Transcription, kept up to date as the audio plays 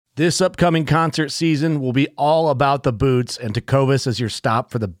This upcoming concert season will be all about the boots, and Tecovas is your stop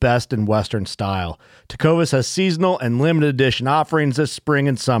for the best in Western style. Tecovas has seasonal and limited edition offerings this spring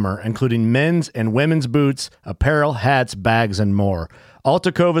and summer, including men's and women's boots, apparel, hats, bags, and more. All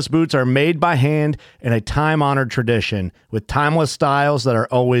Tecovas boots are made by hand in a time-honored tradition with timeless styles that are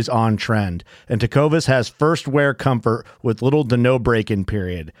always on trend. And Tecovas has first wear comfort with little to no break-in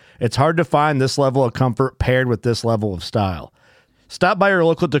period. It's hard to find this level of comfort paired with this level of style. Stop by your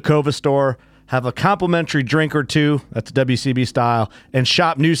local Tecovas store, have a complimentary drink or two, that's WCB style, and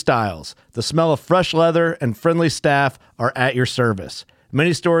shop new styles. The smell of fresh leather and friendly staff are at your service.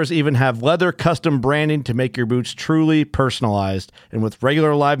 Many stores even have leather custom branding to make your boots truly personalized. And with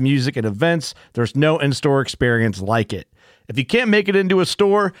regular live music and events, there's no in-store experience like it. If you can't make it into a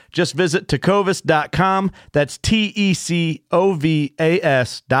store, just visit tecovas.com. That's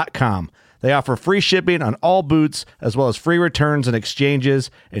TECOVAS.com. They offer free shipping on all boots, as well as free returns and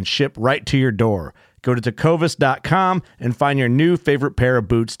exchanges, and ship right to your door. Go to tecovas.com and find your new favorite pair of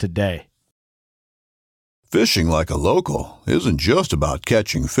boots today. Fishing like a local isn't just about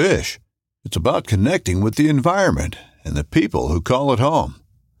catching fish. It's about connecting with the environment and the people who call it home.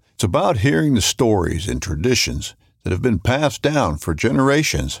 It's about hearing the stories and traditions that have been passed down for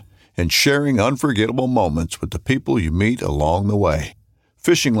generations and sharing unforgettable moments with the people you meet along the way.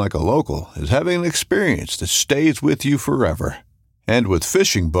 Fishing like a local is having an experience that stays with you forever. And with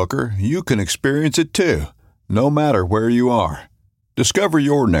Fishing Booker, you can experience it too, no matter where you are. Discover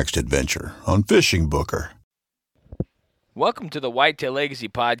your next adventure on Fishing Booker. Welcome to the Whitetail Legacy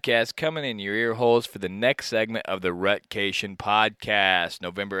Podcast, coming in your ear holes for the next segment of the Rutcation Podcast.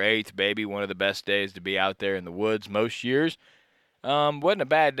 November 8th, baby, one of the best days to be out there in the woods most years. Wasn't a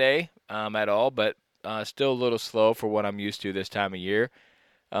bad day at all, but still a little slow for what I'm used to this time of year.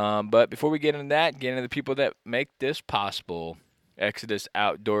 But before we get into that, get into the people that make this possible: Exodus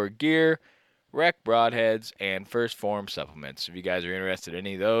Outdoor Gear, Rec Broadheads, and First Form Supplements. If you guys are interested in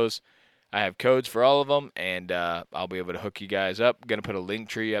any of those, I have codes for all of them, and I'll be able to hook you guys up. I'm going to put a link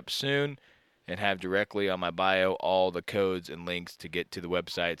tree up soon and have directly on my bio all the codes and links to get to the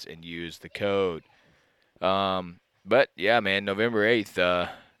websites and use the code. But, yeah, man, November 8th,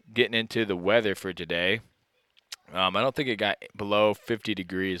 getting into the weather for today. I don't think it got below 50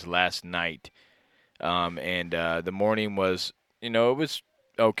 degrees last night. And the morning was, it was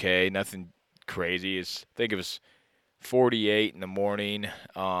okay, nothing crazy. I think it was 48 in the morning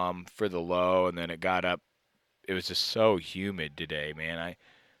for the low, and then it got up. It was just so humid today, man.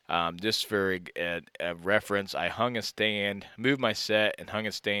 Just for a reference, I hung a stand, moved my set, and hung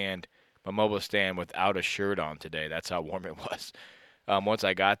a stand, my mobile stand, without a shirt on today. That's how warm it was. Once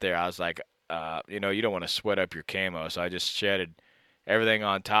I got there, I was like, you don't want to sweat up your camo, so I just shedded everything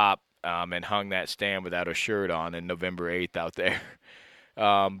on top and hung that stand without a shirt on in November 8th out there.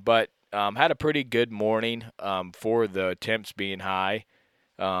 But had a pretty good morning for the temps being high.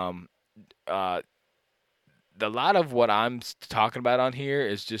 The lot of what I'm talking about on here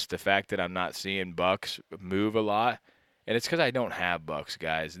is just the fact that I'm not seeing bucks move a lot, and it's because I don't have bucks,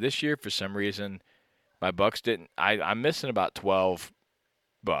 guys. This year, for some reason, my bucks didn't. I'm missing about 12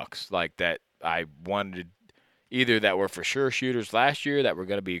 bucks like that I wanted, either that were for sure shooters last year that were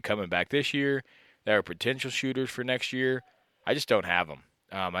going to be coming back this year, that were potential shooters for next year. I just don't have them.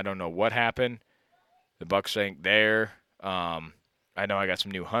 I don't know what happened. The bucks ain't there. I know I got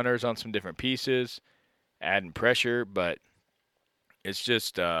some new hunters on some different pieces, adding pressure, but it's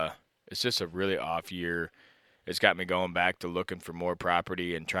just a really off year. It's got me going back to looking for more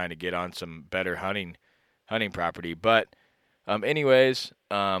property and trying to get on some better hunting property. But anyways,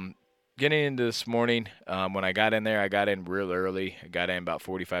 getting into this morning, when I got in there, I got in real early. I got in about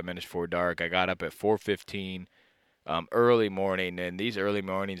 45 minutes before dark. I got up at 4:15. Early morning, and these early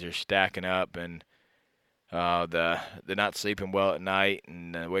mornings are stacking up, and the not sleeping well at night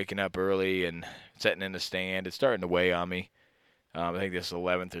and waking up early and sitting in the stand, it's starting to weigh on me. I think this is the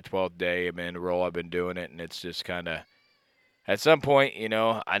 11th or 12th day I'm in a row I've been doing it, and it's just kind of, at some point,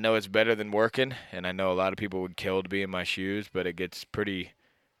 I know it's better than working, and I know a lot of people would kill to be in my shoes, but it gets pretty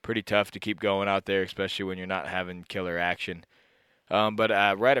tough to keep going out there, especially when you're not having killer action. But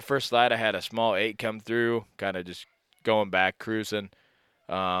right at first light, I had a small 8 come through, kind of just going back, cruising.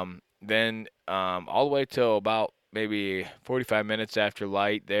 Then all the way till about maybe 45 minutes after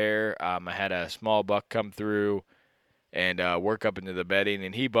light there, I had a small buck come through and work up into the bedding,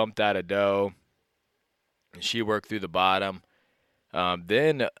 and he bumped out a doe, and she worked through the bottom.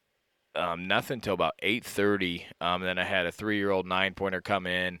 Then nothing till about 8:30. Then I had a 3-year-old 9-pointer come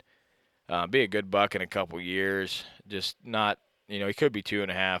in, be a good buck in a couple years, just not. He could be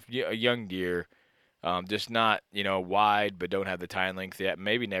 2.5, a young deer, Just not, wide, but don't have the tine length yet.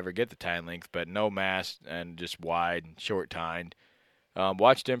 Maybe never get the tine length, but no mass and just wide and short tined.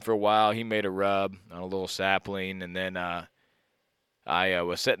 Watched him for a while. He made a rub on a little sapling, and then I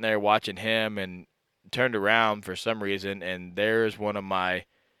was sitting there watching him and turned around for some reason, and there's one of my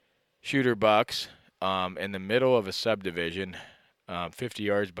shooter bucks in the middle of a subdivision, 50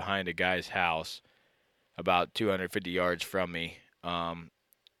 yards behind a guy's house, about 250 yards from me,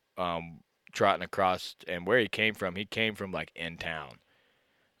 trotting across. And where he came from like in town.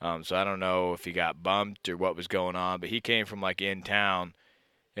 So I don't know if he got bumped or what was going on, but he came from like in town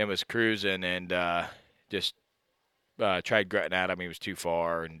and was cruising and just tried grunting at him. He was too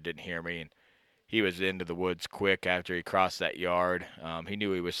far and didn't hear me. And he was into the woods quick after he crossed that yard. He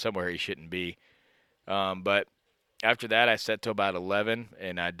knew he was somewhere he shouldn't be. But after that, I sat till about 11,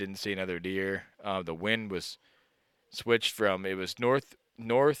 and I didn't see another deer. The wind was switched from, it was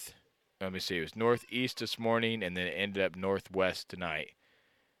it was northeast this morning, and then it ended up northwest tonight.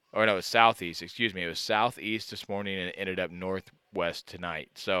 Or no, it was southeast, excuse me. It was southeast this morning, and it ended up northwest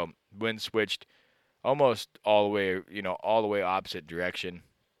tonight. So wind switched almost all the way opposite direction.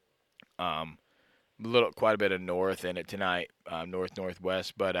 Quite a bit of north in it tonight,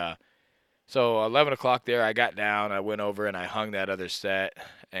 northwest. But so 11 o'clock there, I got down, I went over and I hung that other set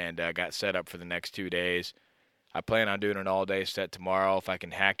and got set up for the next 2 days. I plan on doing an all-day set tomorrow if I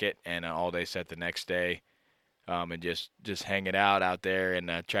can hack it, and an all-day set the next day, and just hang it out there and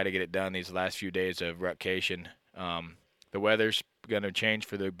try to get it done these last few days of Rutcation. The weather's going to change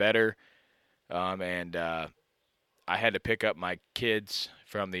for the better, and I had to pick up my kids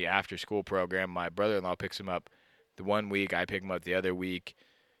from the after-school program. My brother-in-law picks them up the 1 week. I pick them up the other week.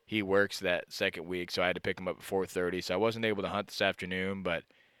 He works that second week, so I had to pick him up at 4:30. So I wasn't able to hunt this afternoon, but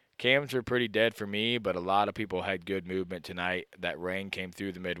cams were pretty dead for me, but a lot of people had good movement tonight. That rain came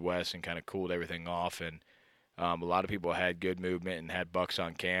through the Midwest and kind of cooled everything off, and a lot of people had good movement and had bucks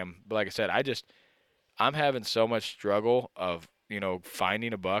on cam. But like I said, I'm having so much struggle of,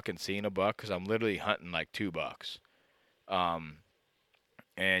 finding a buck and seeing a buck because I'm literally hunting like 2 bucks. And,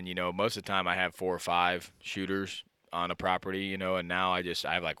 most of the time I have 4 or 5 shooters on a property, and now I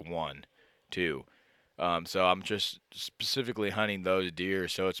have like 1, 2. So I'm just specifically hunting those deer.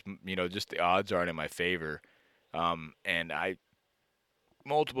 So it's, just the odds aren't in my favor. And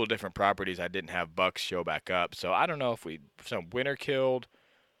multiple different properties, I didn't have bucks show back up. So I don't know if some winter killed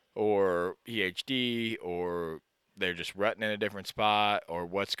or EHD or they're just rutting in a different spot or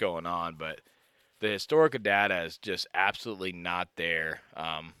what's going on. But the historical data is just absolutely not there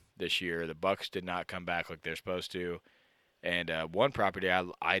this year. The bucks did not come back like they're supposed to. And one property,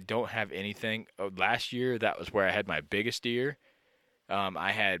 I don't have anything. Last year, that was where I had my biggest deer.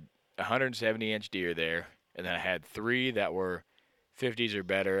 I had 170-inch deer there, and then I had 3 that were 50s or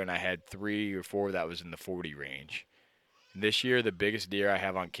better, and I had 3 or 4 that was in the 40 range. This year, the biggest deer I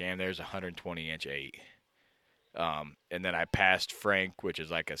have on cam there is 120-inch 8. And then I passed Frank, which is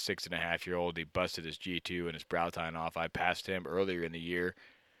like a 6.5-year-old. He busted his G2 and his brow tine off. I passed him earlier in the year,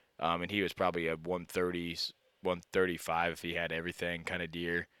 and he was probably a 130s. 135 if he had everything kind of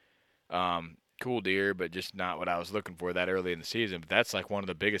deer. Cool deer, but just not what I was looking for that early in the season. But that's like one of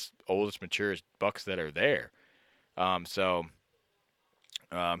the biggest, oldest, maturest bucks that are there. So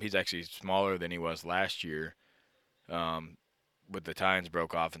he's actually smaller than he was last year with the tines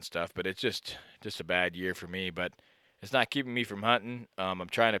broke off and stuff. But it's just a bad year for me. But it's not keeping me from hunting. I'm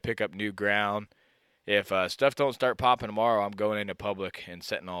trying to pick up new ground. If stuff don't start popping tomorrow, I'm going into public and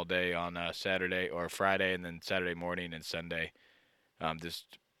setting all day on Saturday or Friday, and then Saturday morning and Sunday.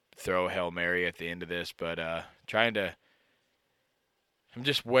 Just throw a Hail Mary at the end of this, but I'm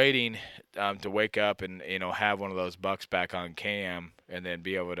just waiting to wake up and have one of those bucks back on cam, and then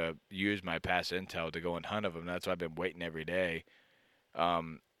be able to use my past intel to go and hunt of them. That's why I've been waiting every day,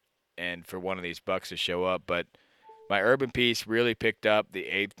 and for one of these bucks to show up, but. My urban piece really picked up the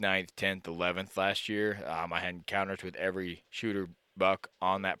 8th, 9th, 10th, 11th last year. I had encounters with every shooter buck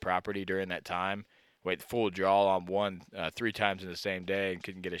on that property during that time. Went full draw on one 3 times in the same day and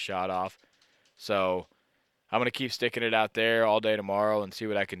couldn't get a shot off. So I'm going to keep sticking it out there all day tomorrow and see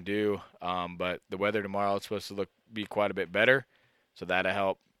what I can do. But the weather tomorrow is supposed to be quite a bit better. So that'll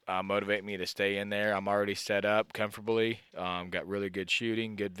help motivate me to stay in there. I'm already set up comfortably. Got really good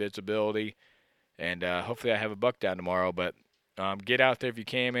shooting, good visibility. And hopefully I have a buck down tomorrow. But get out there if you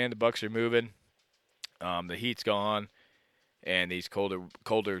can, man. The bucks are moving. The heat's gone. And these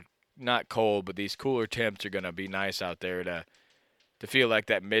colder, not cold, but these cooler temps are going to be nice out there to feel like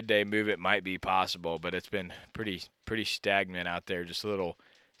that midday movement might be possible. But it's been pretty stagnant out there. Just little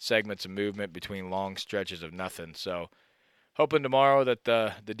segments of movement between long stretches of nothing. So hoping tomorrow that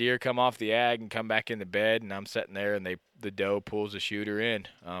the deer come off the ag and come back in the bed, and I'm sitting there and the doe pulls the shooter in.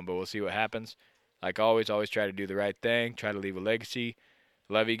 But we'll see what happens. Like always try to do the right thing, try to leave a legacy.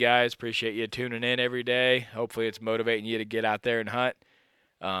 Love you guys. Appreciate you tuning in every day. Hopefully it's motivating you to get out there and hunt.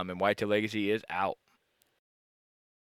 And Whitetail Legacy is out.